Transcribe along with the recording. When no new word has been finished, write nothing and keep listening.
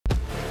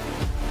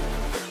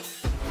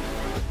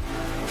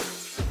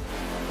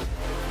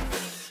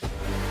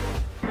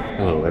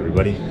Hello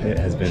everybody, it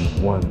has been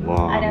one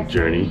long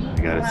journey,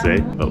 I gotta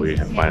say, but we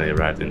have finally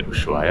arrived in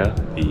Ushuaia,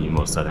 the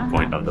most southern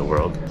point of the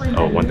world.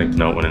 Oh, one thing to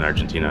note when in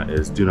Argentina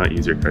is do not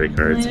use your credit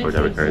cards or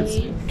debit cards.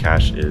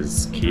 Cash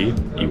is key.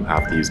 You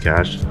have to use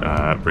cash,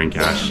 bring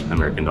cash,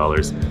 American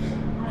dollars,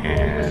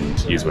 and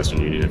use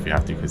Western Union if you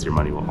have to, because your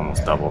money will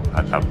almost double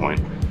at that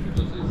point.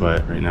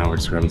 But right now we're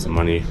just grabbing some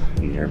money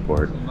in the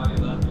airport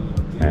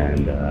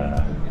and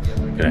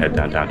gonna head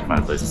downtown to find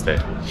a place to stay,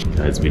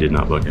 because we did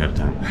not book ahead of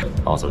time.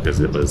 Also because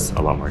it was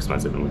a lot more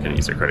expensive and we couldn't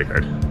use our credit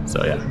card.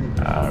 So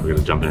yeah, we're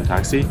gonna jump in a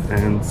taxi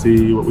and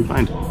see what we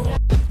find.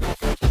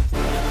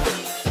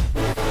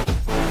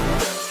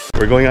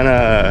 We're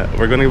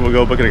gonna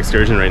go book an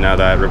excursion right now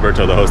that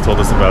Roberto, the host, told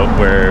us about,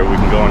 where we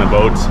can go on a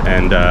boat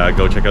and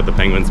go check out the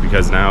penguins,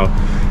 because now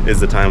is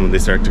the time when they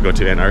start to go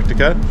to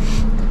Antarctica.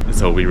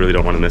 So we really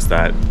don't want to miss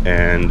that.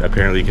 And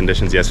apparently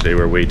conditions yesterday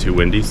were way too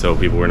windy, so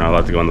people were not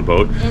allowed to go on the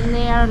boat. And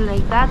they are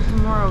like that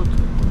tomorrow.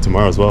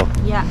 Tomorrow as well?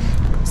 Yeah.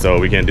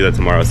 So we can't do that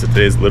tomorrow. So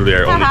today's literally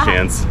our only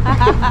chance.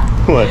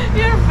 What?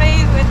 Your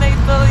face when I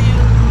told you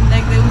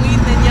like the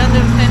wind, and you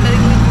understand that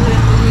we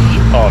couldn't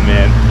read. Oh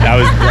man, I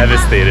was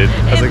devastated.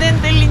 I was and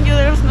then telling you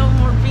there's no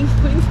more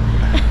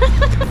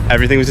penguins.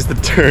 Everything was just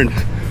a turn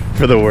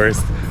for the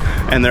worst.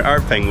 And there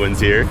are penguins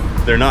here.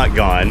 They're not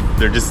gone.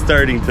 They're just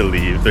starting to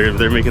leave.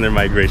 They're making their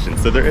migration.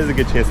 So there is a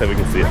good chance that we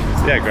can see it.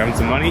 So yeah, grabbing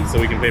some money so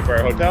we can pay for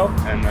our hotel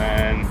and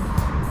then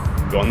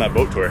go on that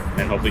boat tour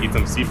and hopefully eat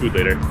some seafood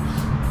later.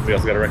 We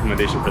also got a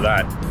recommendation for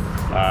that,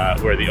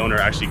 where the owner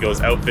actually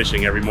goes out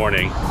fishing every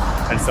morning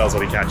and sells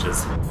what he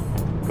catches.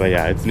 But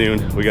yeah, it's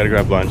noon. We gotta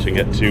grab lunch and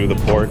get to the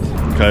port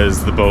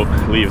because the boat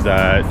leaves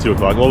at 2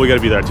 o'clock. Well, we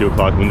gotta be there at 2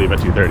 o'clock. We leave at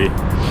 2:30.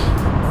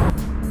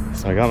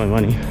 So I got my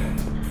money.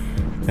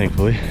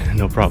 Thankfully,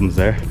 no problems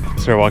there.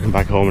 Started walking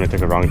back home and I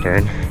took a wrong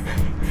turn.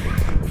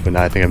 But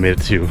now I think I made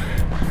it to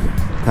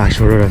the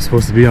actual road I was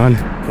supposed to be on.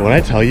 But when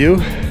I tell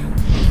you,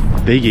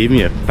 they gave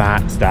me a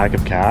fat stack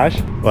of cash.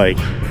 Like,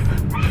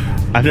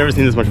 I've never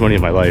seen this much money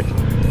in my life.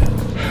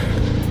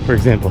 For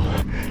example,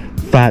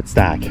 fat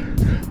stack.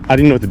 I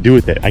didn't know what to do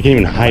with it. I can't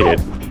even hide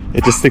it.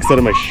 It just sticks out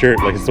of my shirt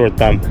like a sore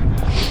thumb.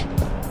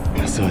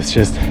 So it's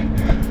just,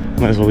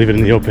 might as well leave it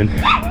in the open.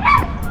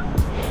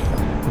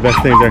 The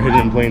best things are hidden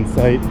in plain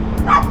sight.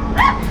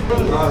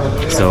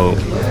 So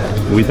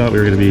we thought we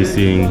were going to be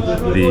seeing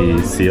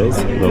the seals,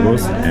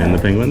 lobos, and the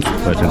penguins,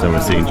 but it turns out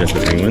we're seeing just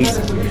the penguins.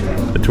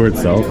 The tour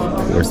itself,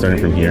 we're starting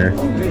from here.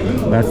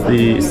 That's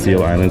the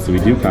seal island, so we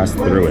do pass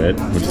through it,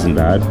 which isn't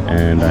bad.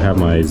 And I have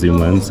my zoom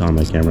lens on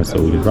my camera,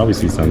 so we can probably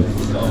see some.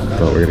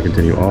 But we're going to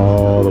continue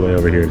all the way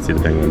over here to see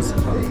the penguins.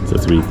 So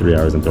it's 3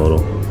 hours in total.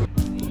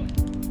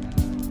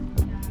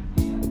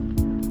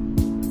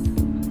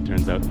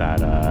 Turns out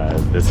that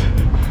this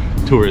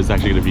tour is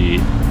actually going to be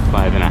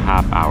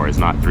 5.5 hours,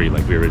 not 3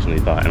 like we originally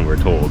thought and we're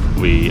told.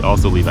 We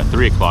also leave at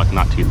 3 o'clock,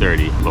 not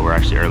 2:30, but we're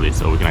actually early,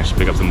 so we can actually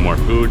pick up some more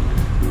food,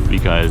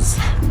 because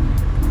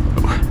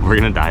we're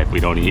gonna die if we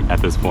don't eat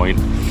at this point.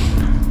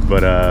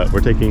 But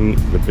we're taking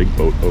the big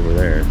boat over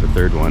there, the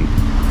third one,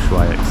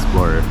 Ushuaia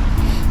Explorer.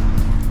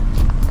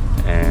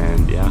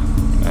 And yeah,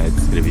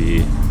 it's gonna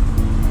be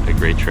a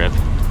great trip,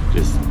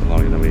 just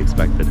longer than we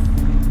expected.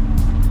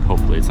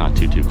 Hopefully it's not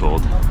too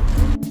cold.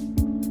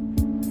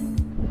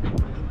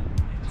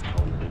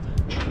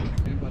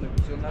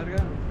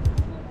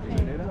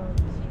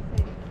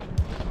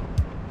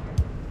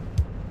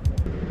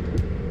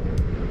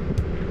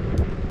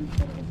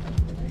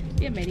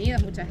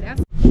 Bienvenidos, muchas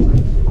gracias.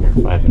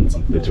 We're 5 minutes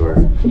into the tour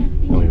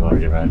and we've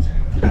already arrived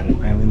at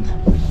an island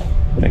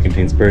that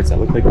contains birds that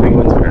look like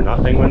penguins but are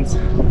not penguins.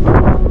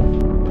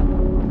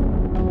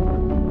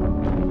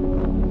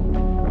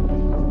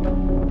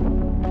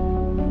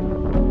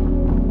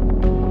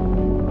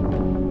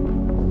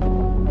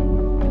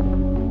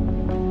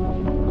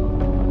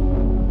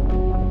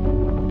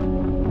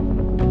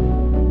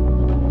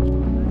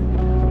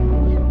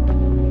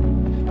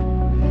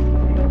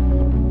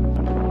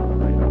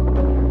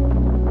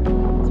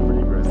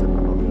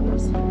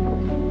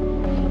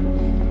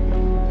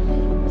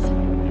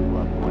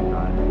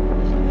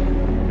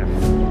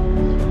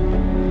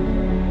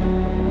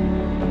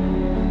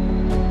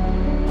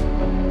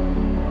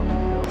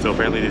 So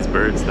apparently these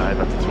birds dive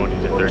up to 20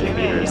 to 30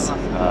 meters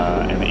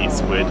and they eat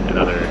squid and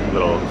other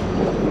little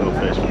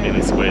fish,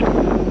 mainly squid.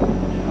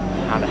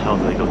 How the hell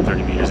do they go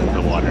 30 meters into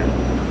the water?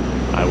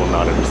 I will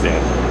not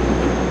understand.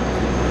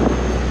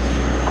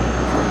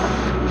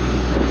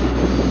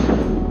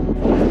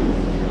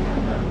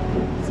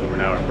 So we're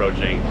now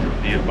approaching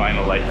the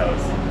final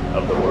lighthouse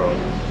of the world,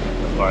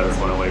 the farthest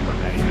one away from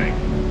anything.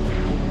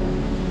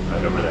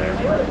 Right over there,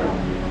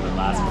 the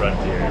last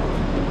frontier.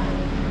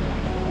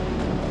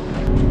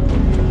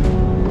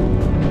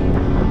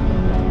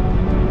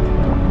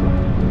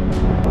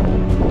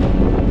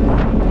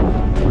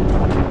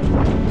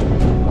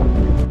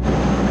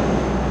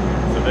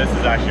 This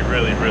is actually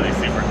really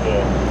super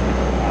cool.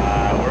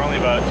 We're only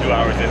about 2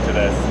 hours into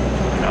this.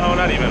 No,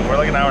 not even. We're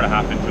like an hour and a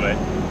half into it.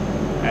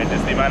 And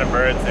just the amount of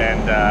birds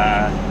and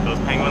those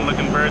penguin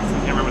looking birds, I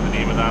can't remember the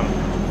name of them.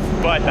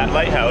 But that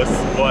lighthouse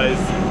was,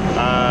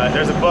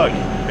 there's a book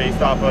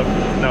based off of,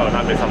 no,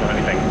 not based off of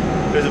anything.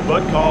 There's a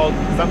book called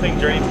something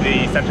Journey to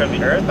the Center of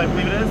the Earth, I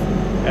believe it is.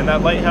 And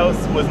that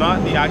lighthouse was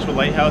not the actual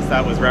lighthouse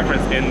that was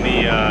referenced in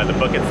the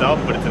book itself,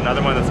 but it's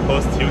another one that's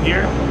close to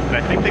here. And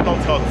I think it's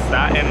called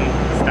Staten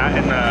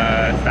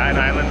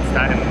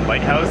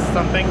Lighthouse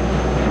something.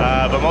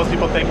 But most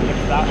people think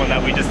it's that one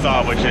that we just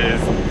saw, which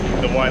is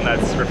the one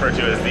that's referred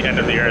to as the End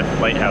of the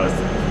Earth Lighthouse.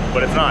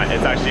 But it's not.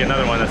 It's actually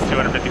another one that's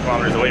 250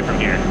 kilometers away from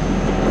here.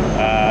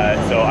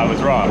 So I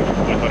was wrong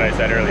with what I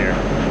said earlier.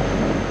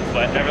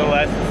 But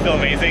nevertheless, it's still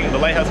amazing. The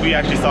lighthouse we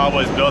actually saw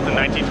was built in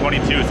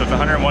 1922, so it's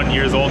 101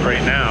 years old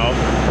right now,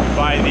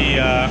 by the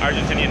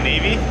Argentinian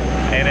Navy,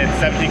 and it's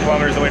 17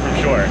 kilometers away from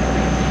shore.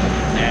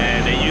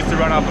 And it used to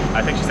run off of,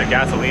 I think she said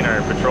gasoline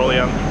or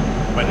petroleum,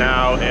 but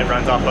now it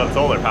runs off of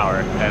solar power,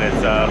 and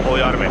it's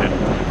fully automated.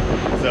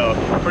 So,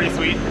 pretty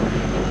sweet.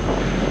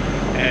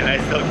 And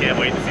I still can't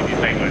wait to see these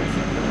penguins.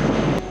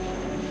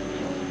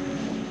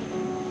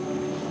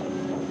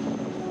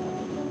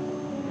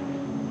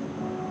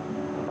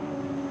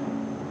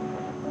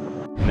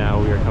 Now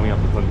we are coming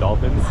up with some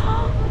dolphins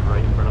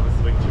right in front of us,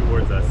 swimming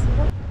towards us.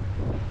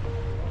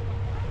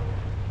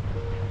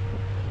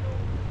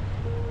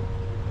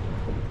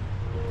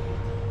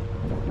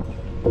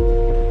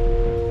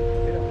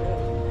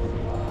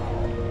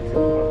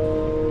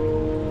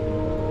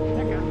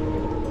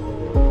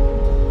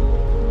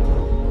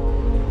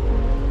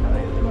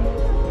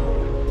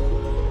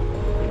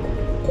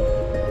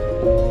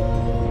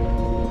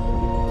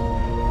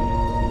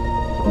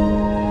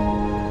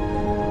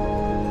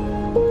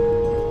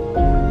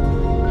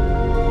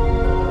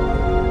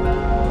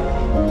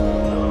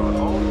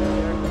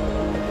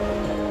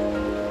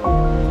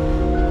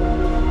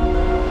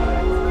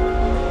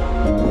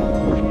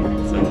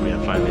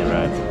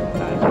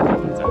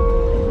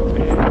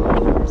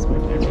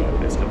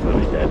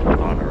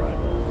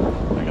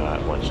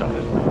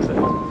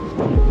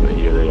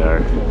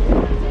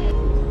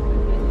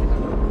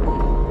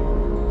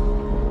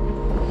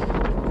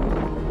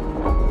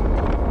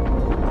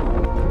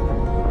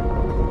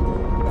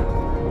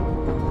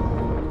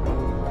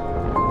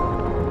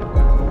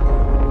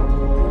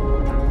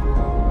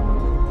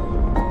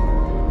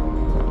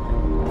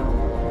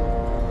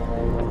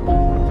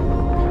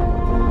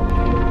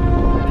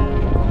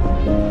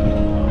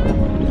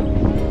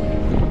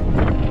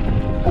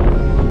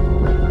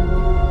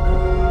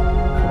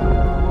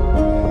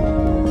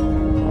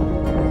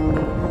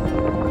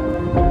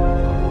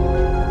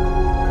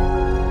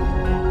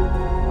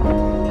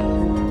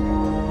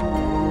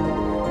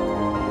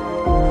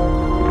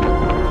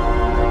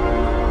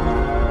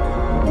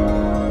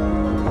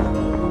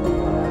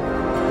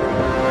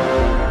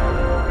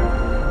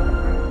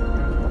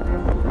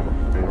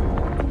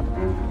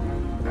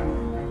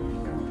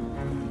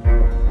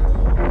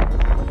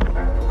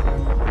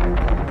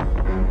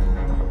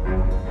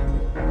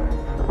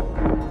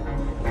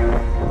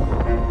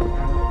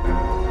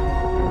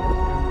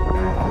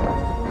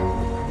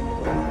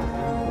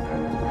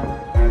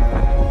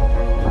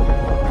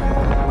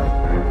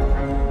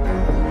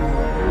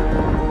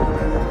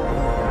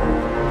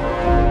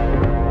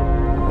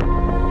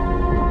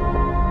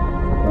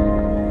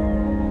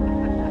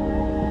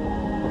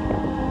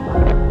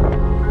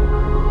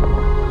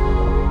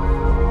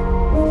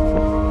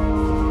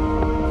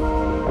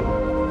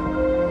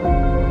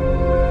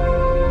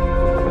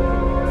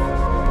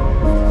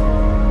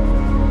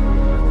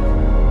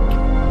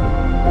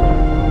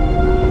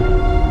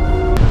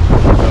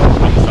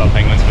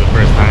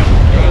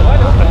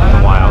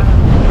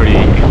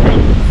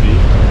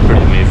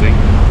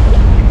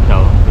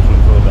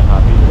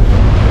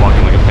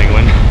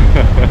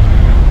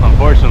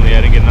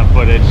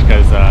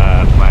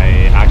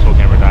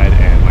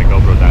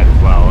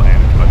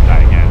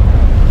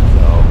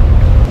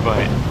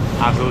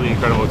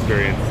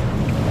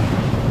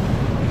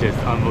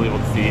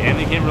 Unbelievable to see, and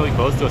they came really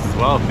close to us as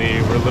well.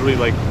 They were literally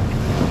like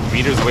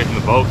meters away from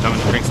the boat, coming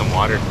to drink some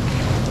water.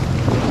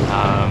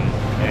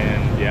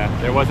 And yeah,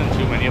 there wasn't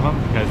too many of them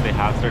because they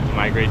have started to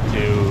migrate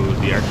to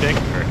the Arctic,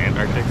 or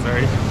Antarctic,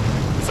 sorry,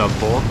 the South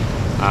Pole.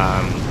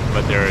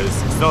 But there is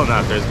still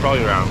enough. There's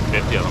probably around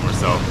 50 of them or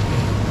so,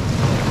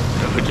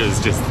 which is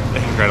just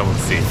incredible to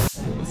see.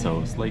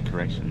 So, slight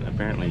correction.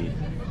 Apparently,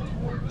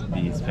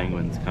 these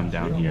penguins come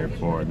down here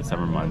for the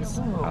summer months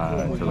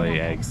to lay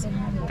eggs,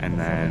 and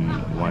then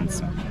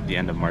once the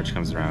end of March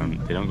comes around,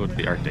 they don't go to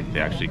the Arctic, they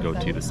actually go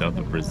to the south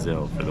of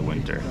Brazil for the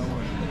winter.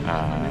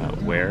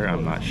 Where,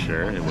 I'm not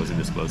sure, it wasn't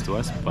disclosed to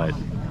us, but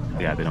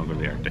yeah, they don't go to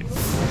the Arctic.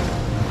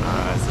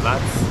 So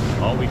that's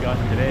all we got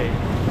today,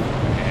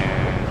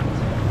 and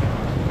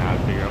now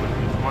to figure out what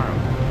to do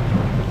tomorrow.